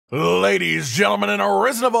Ladies, gentlemen, and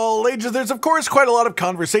arisen of all ages, there's of course quite a lot of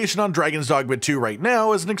conversation on Dragons Dogma 2 right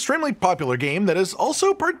now as an extremely popular game that is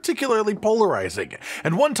also particularly polarizing.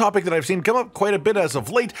 And one topic that I've seen come up quite a bit as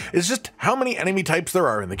of late is just how many enemy types there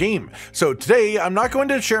are in the game. So today, I'm not going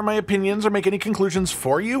to share my opinions or make any conclusions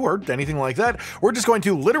for you or anything like that. We're just going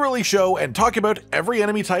to literally show and talk about every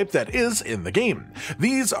enemy type that is in the game.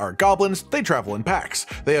 These are goblins. They travel in packs.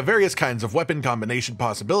 They have various kinds of weapon combination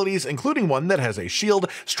possibilities, including one that has a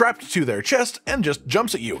shield strapped to their chest and just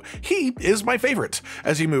jumps at you. He is my favorite.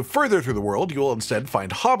 As you move further through the world, you will instead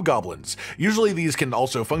find hobgoblins. Usually these can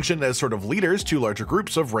also function as sort of leaders to larger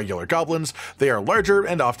groups of regular goblins. They are larger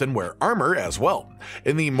and often wear armor as well.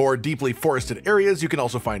 In the more deeply forested areas, you can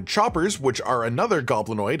also find choppers, which are another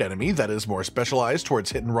goblinoid enemy that is more specialized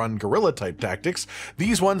towards hit and run guerrilla type tactics.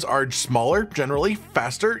 These ones are smaller, generally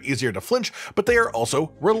faster, easier to flinch, but they are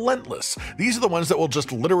also relentless. These are the ones that will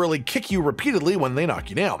just literally kick you repeatedly when they knock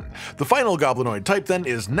you down. The final goblinoid type then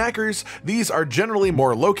is knackers. These are generally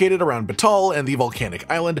more located around Batal and the volcanic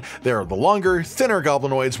island. They are the longer, thinner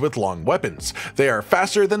goblinoids with long weapons. They are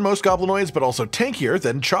faster than most goblinoids, but also tankier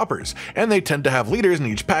than choppers, and they tend to have leaders in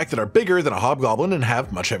each pack that are bigger than a hobgoblin and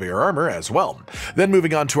have much heavier armor as well. Then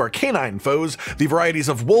moving on to our canine foes, the varieties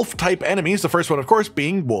of wolf type enemies, the first one of course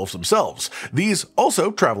being wolves themselves. These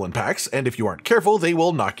also travel in packs, and if you aren't careful, they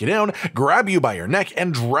will knock you down, grab you by your neck,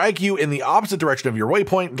 and drag you in the opposite direction of your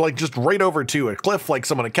waypoint, like just right over to a cliff, like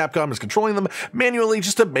someone at Capcom is controlling them manually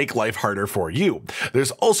just to make life harder for you.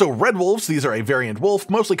 There's also red wolves. These are a variant wolf,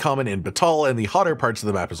 mostly common in Batal and the hotter parts of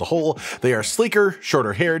the map as a whole. They are sleeker,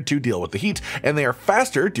 shorter haired to deal with the heat, and they are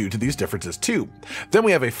faster due to these differences too. Then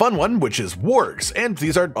we have a fun one, which is wargs, and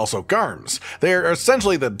these are also garms. They are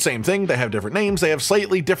essentially the same thing. They have different names. They have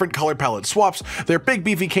slightly different color palette swaps. They're big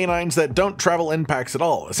beefy canines that don't travel in packs at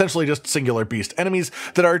all, essentially just singular beast enemies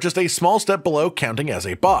that are just a small step below counting as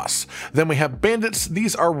a boss. Then we have bandits.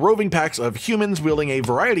 These are roving packs of humans wielding a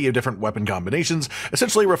variety of different weapon combinations,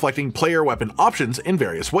 essentially reflecting player weapon options in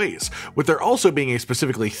various ways, with there also being a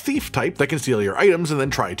specifically thief type that can steal your items and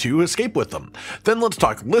then try to escape with them. Then let's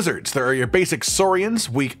talk lizards. There are your basic saurians,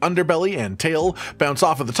 weak underbelly and tail, bounce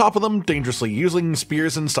off of the top of them, dangerously using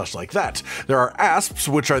spears and such like that. There are asps,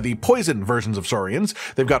 which are the poison versions of saurians.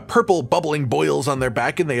 They've got purple bubbling boils on their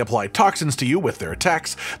back and they apply toxins to you with their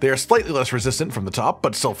attacks. They are slightly less resistant from the top,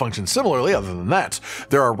 but still function similarly other than that.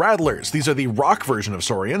 There are rattlers. These are the rock version of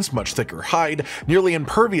saurians, much thicker hide, nearly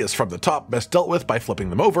impervious from the top, best dealt with by flipping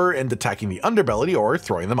them over and attacking the underbelly or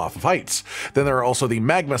throwing them off of heights. Then there are also the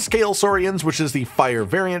magma scale saurians, which is the fire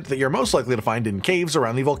variant that you're most likely to find in caves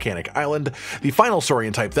around the volcanic island. The final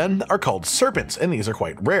saurian type then are called serpents, and these are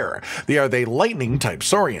quite rare. They are the lightning type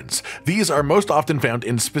saurians. These are most often found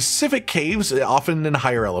in specific caves, often in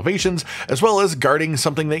higher elevations, as well as guarding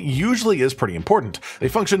something that usually is pretty important. They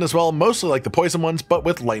function as well mostly like the poison ones, but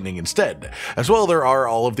with lightning instead. As well, there are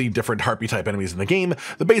all of the different harpy type enemies in the game,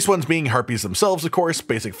 the base ones being harpies themselves, of course,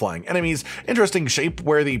 basic flying enemies, interesting shape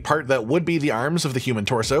where the part that would be the arms of the human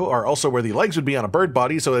torso are also where the legs would be on a bird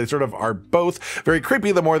body, so they sort of are both. Very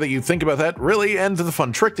creepy the more that you think about that, really, and the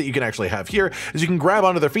fun trick that you can actually have here is you can grab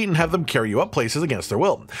onto their feet and have them carry you up places against their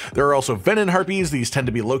will. There are also venom harpies. These tend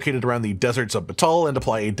to be located around the deserts of Batal and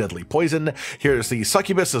apply a deadly poison. Here's the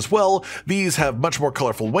succubus as well. These have much more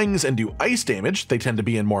colorful wings and do ice damage. They tend to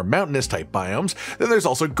be in more mountainous type biomes. Then there's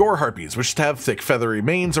also gore harpies, which have thick feathery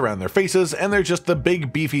manes around their faces, and they're just the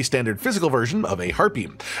big beefy standard physical version of a harpy.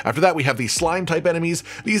 After that we have the slime type enemies.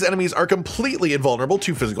 These enemies are completely invulnerable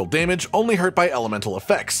to physical damage, only hurt by elemental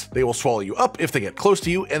effects. They will swallow you up if they get close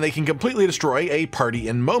to you, and they can completely destroy a party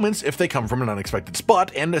in moments if they come from an unexpected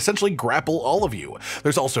spot and essentially grapple all of you.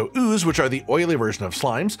 There's also ooze, which are the oily version of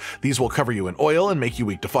slimes. These will cover you in oil and make you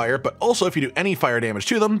weak to fire, but also if you do any fire damage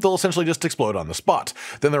to them, they'll essentially just explode on the spot.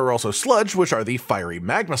 Then there are also sludge, which are the fiery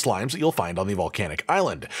magma slimes that you'll find on the volcanic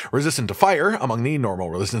island. Resistant to fire among the normal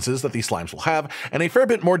resistances that these slimes will have, and a fair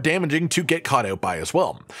bit more damaging to get caught out by as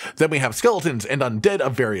well. Then we have skeletons and undead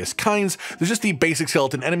of various kinds. There's just the basic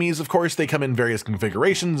skeleton enemies, of course. They come in various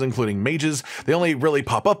configurations, including mages. They only really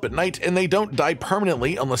pop up at night, and they don't die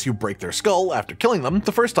permanently unless you break their skull after killing them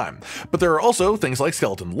the first time. But there are also things like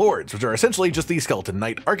skeleton lords, which are essentially just the skeleton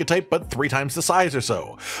knight archetype, but 3 times the size or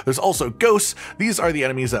so. There's also ghosts. These are the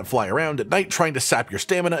enemies that fly around at night trying to sap your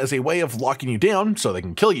stamina as a way of locking you down so they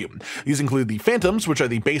can kill you. These include the phantoms, which are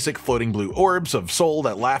the basic floating blue orbs of soul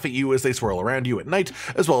that laugh at you as they swirl around you at night,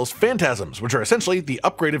 as well as phantasms, which are essentially the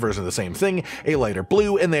upgraded version of the same thing, a lighter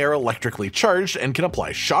blue, and they are electrically charged and can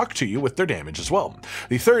apply shock to you with their damage as well.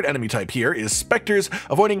 The third enemy type here is specters.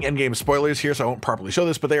 Avoiding endgame spoilers here, so I won't properly show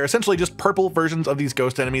this, but they are essentially just purple versions of these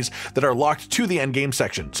ghost enemies that are locked to the endgame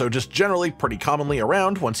section, so just generally pretty commonly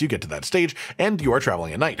around once you get to that stage and you are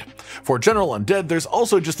traveling at night. For general undead, there's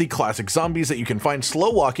also just the classic zombies that you can find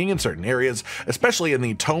slow walking in certain areas, especially in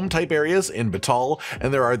the tome type areas in Batal,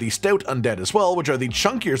 and there are the stout undead as well, which are the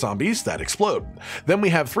chunkier zombies that explode. Then we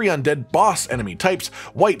have 3 undead boss enemy types.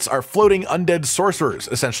 Wights are floating undead sorcerers,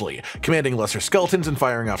 essentially, commanding lesser skeletons and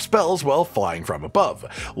firing off spells while flying from above.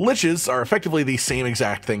 Liches are effectively the same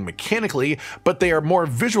exact thing mechanically, but they are more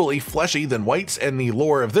visually fleshy than wights, and the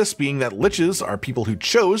lore of this being that liches are people who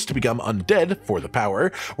chose to become undead for the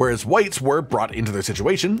power, whereas wights were brought into their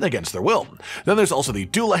situation against their will. Then there's also the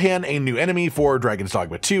dullahan, a new enemy for Dragons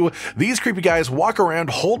Dogma 2. These creepy guys walk around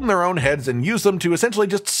holding their own heads and use them to essentially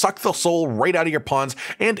just suck the soul right out of your pawns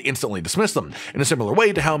and instantly dismiss them, in a similar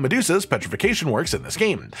way to how Medusa's petrification works in this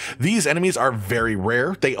game. These enemies are very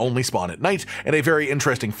rare, they only spawn at night, and a very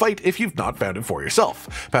interesting fight if you've not found it for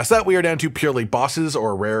yourself. Past that, we are down to purely bosses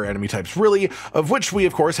or rare enemy types really, of which we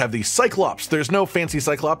of course have the cyclops. There's no fancy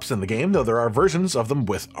cyclops in the game, though there are versions of them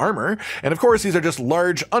with armor, and of course these are just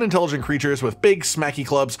large, unintelligent creatures with big, smacky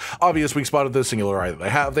clubs. Obvious weak spot of the singular eye that they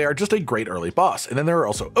have. They are just a great early boss. And then there are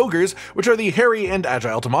also ogres, which are the hairy and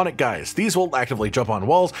agile demonic guys. These will actively jump on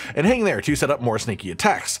walls and hang there to set up more sneaky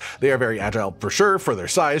attacks. They are very agile for sure for their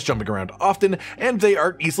size, jumping around often, and they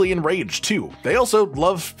are easily enraged too. They also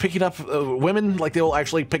love picking up women, like they will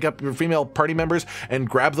actually pick up your female party members and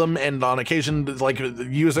grab them, and on occasion like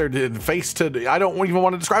use their face to, I don't even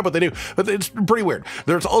want to describe what they do, but it's pretty weird.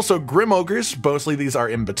 There's also grim ogres. Mostly these are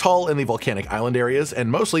in Batal in the volcanic island areas,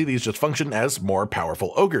 and mostly these just function as more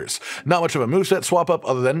powerful ogres. Not much of a moveset swap up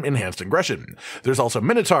other than enhanced aggression. There's also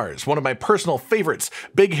minotaurs, one of my personal favorites.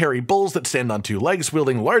 Big hairy bulls that stand on 2 legs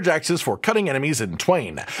wielding large axes for cutting enemies in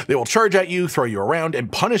twain. They will charge at you, throw you around,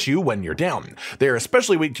 and punish you when you're down. They are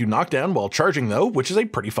especially weak to knockdown while charging though, which is a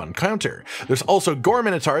pretty fun counter. There's also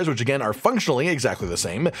goreminotaurs, which again are functionally exactly the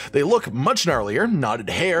same. They look much gnarlier, knotted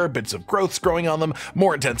hair, bits of growths growing on them,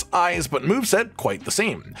 more intense eyes, but moveset quite the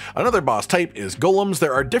same. Another boss type is golems.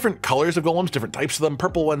 There are different colors of golems, different types of them,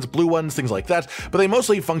 purple ones, blue ones, things like that, but they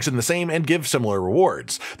mostly function the same and give similar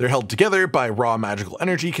rewards. They're held together by raw magical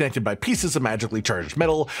energy connected by pieces of magically charged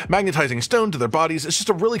metal, magnetizing stone to their bodies. It's just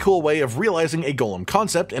a really cool way of realizing a golem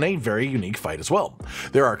concept in a very unique fight as well.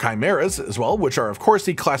 There are chimeras as well, which are of course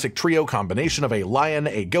the classic trio combination of a lion,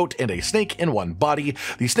 a goat, and a snake in one body.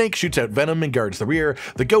 The snake shoots out venom and guards the rear,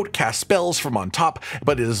 the goat casts spells from on top,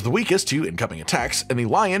 but is the weakest to incoming attacks, and the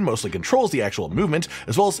lion mostly controls the actual movement,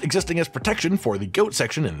 as well as existing as protection for the goat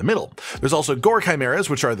section in the middle. There's also gorechimeras,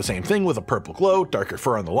 which are the same thing with a purple glow, darker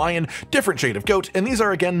fur on the lion, different shade of goat, and these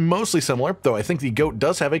are again mostly similar, though I think the goat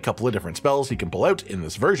does have a couple of different spells he can pull out in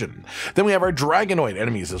this version. Then we have our dragonoid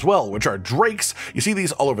enemies as well, which are drakes. You see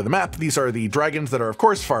these all over the map. These are the dragons that are of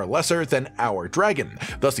course far lesser than our dragon,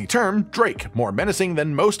 thus the term drake, more menacing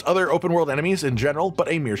than most other open world enemies in general, but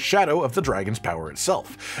a mere shadow of the dragon's power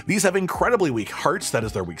itself. These have incredibly weak hearts, that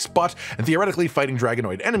is their weak spot, and theoretically fighting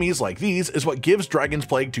dragonoid enemies like these is what gives Dragon's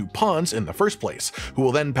Plague to pawns in the first place, who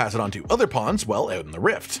will then pass it on to other pawns well out in the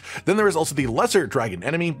rift. Then there is also the lesser dragon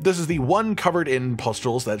enemy. This is the one covered in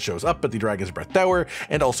pustules that shows up at the Dragon's Breath Tower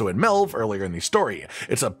and also in Melve earlier in the story.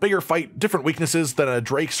 It's a bigger fight, different weaknesses than a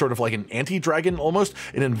drake, sort of like an anti-dragon almost,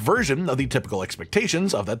 an inversion of the typical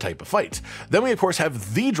expectations of that type of fight. Then we of course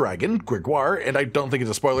have the dragon, Grégoire, and I don't think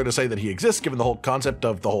it's a spoiler to say that he exists given the whole concept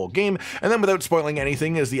of the whole game, and then without spoiling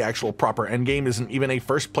anything, as the actual proper endgame isn't even a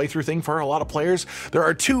first playthrough thing for a lot of players, there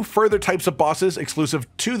are 2 further types of bosses exclusive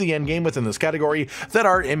to the endgame within this category that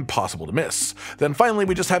are impossible to miss. Then finally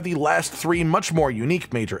we just have the last 3 much more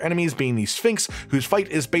unique major enemies, being the Sphinx, whose fight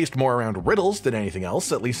is based more around riddles than anything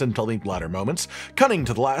else, at least until the latter moments, cunning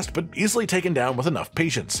to the last, but easily taken down with enough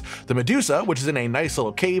patience. The Medusa, which is in a nice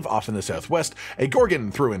little cave off in the southwest, a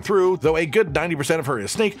gorgon through and through, though a good 90% of her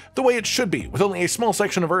is snake, the way it should be, with only a small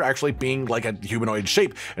section of her actually being like a humanoid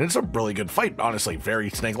shape, and it's a really good fight, honestly, very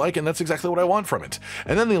snake-like, and that's exactly what I want from it.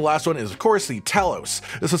 And then the last one is of course the Talos.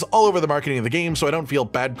 This is all over the marketing of the game, so I don't feel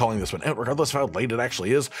bad calling this one out, regardless of how late it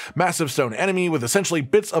actually is. Massive stone enemy with essentially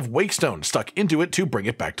bits of wakestone stuck into it to bring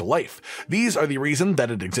it back to life. These are the reason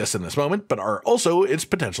that it exists in this moment, but are also its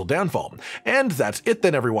potential downfall. And that's it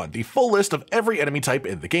then, everyone. The full list of every enemy type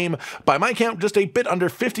in the game. By my count, just a bit under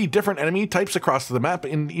 50 different enemy types across the map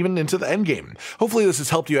and even into the endgame. Hopefully this has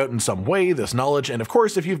helped you out in some way, this knowledge, and of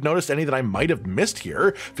course if you've noticed any that I might have missed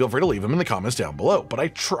here, feel free to leave them in the comments down below, but I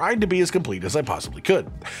tried to be as complete as I possibly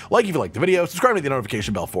could. Like if you liked the video, subscribe to the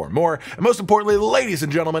notification bell for more, and most importantly, ladies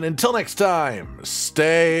and gentlemen, until next time,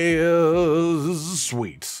 stay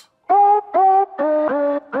sweet.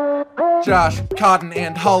 Josh, Cotton,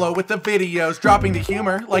 and Hollow with the videos, dropping the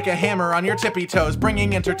humor like a hammer on your tippy toes,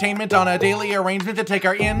 bringing entertainment on a daily arrangement to take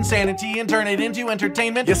our insanity and turn it into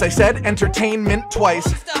entertainment. Yes, I said entertainment twice,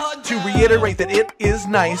 to reiterate that it is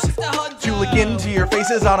nice to look into your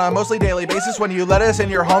faces on a mostly daily basis when you let us in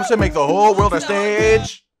your homes to make the whole world a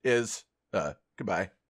stage. Goodbye.